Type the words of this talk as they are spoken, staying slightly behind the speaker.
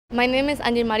My name is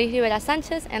Angilmarie Rivera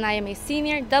Sanchez, and I am a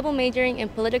senior double majoring in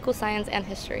political science and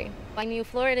history. I knew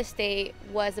Florida State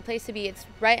was the place to be. It's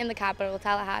right in the capital,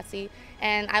 Tallahassee,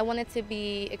 and I wanted to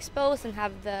be exposed and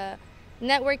have the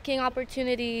networking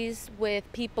opportunities with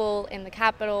people in the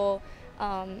capital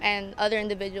and other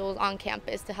individuals on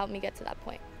campus to help me get to that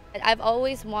point. I've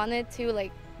always wanted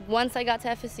to, once I got to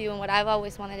FSU, and what I've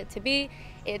always wanted it to be,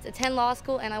 it's attend law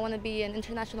school, and I want to be an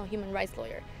international human rights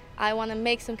lawyer. I want to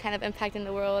make some kind of impact in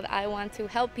the world. I want to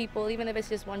help people, even if it's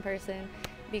just one person,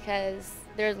 because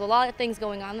there's a lot of things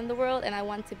going on in the world, and I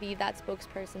want to be that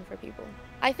spokesperson for people.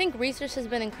 I think research has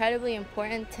been incredibly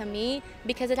important to me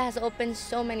because it has opened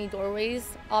so many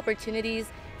doorways, opportunities,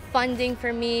 funding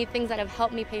for me, things that have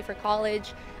helped me pay for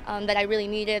college that I really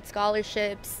needed,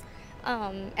 scholarships,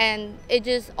 and it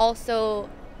just also,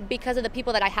 because of the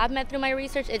people that I have met through my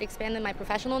research, it expanded my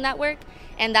professional network,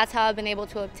 and that's how I've been able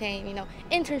to obtain,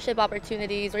 internship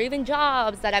opportunities or even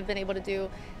jobs that I've been able to do.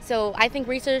 So I think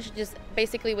research just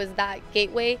basically was that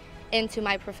gateway into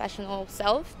my professional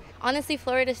self. Honestly,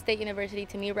 Florida State University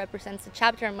to me represents a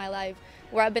chapter in my life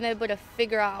where I've been able to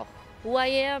figure out who I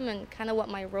am and kind of what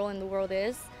my role in the world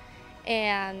is.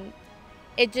 And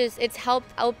it's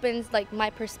helped open my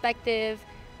perspective.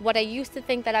 What I used to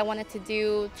think that I wanted to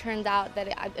do turned out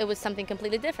that it was something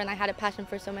completely different. I had a passion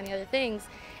for so many other things.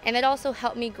 And it also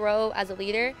helped me grow as a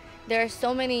leader. There are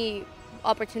so many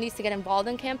opportunities to get involved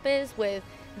on campus with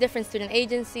different student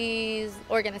agencies,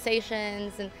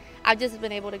 organizations, and I've just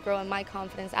been able to grow in my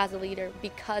confidence as a leader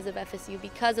because of FSU,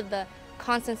 because of the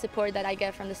constant support that I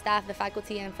get from the staff, the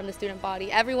faculty, and from the student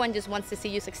body. Everyone just wants to see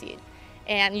you succeed,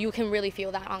 and you can really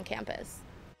feel that on campus.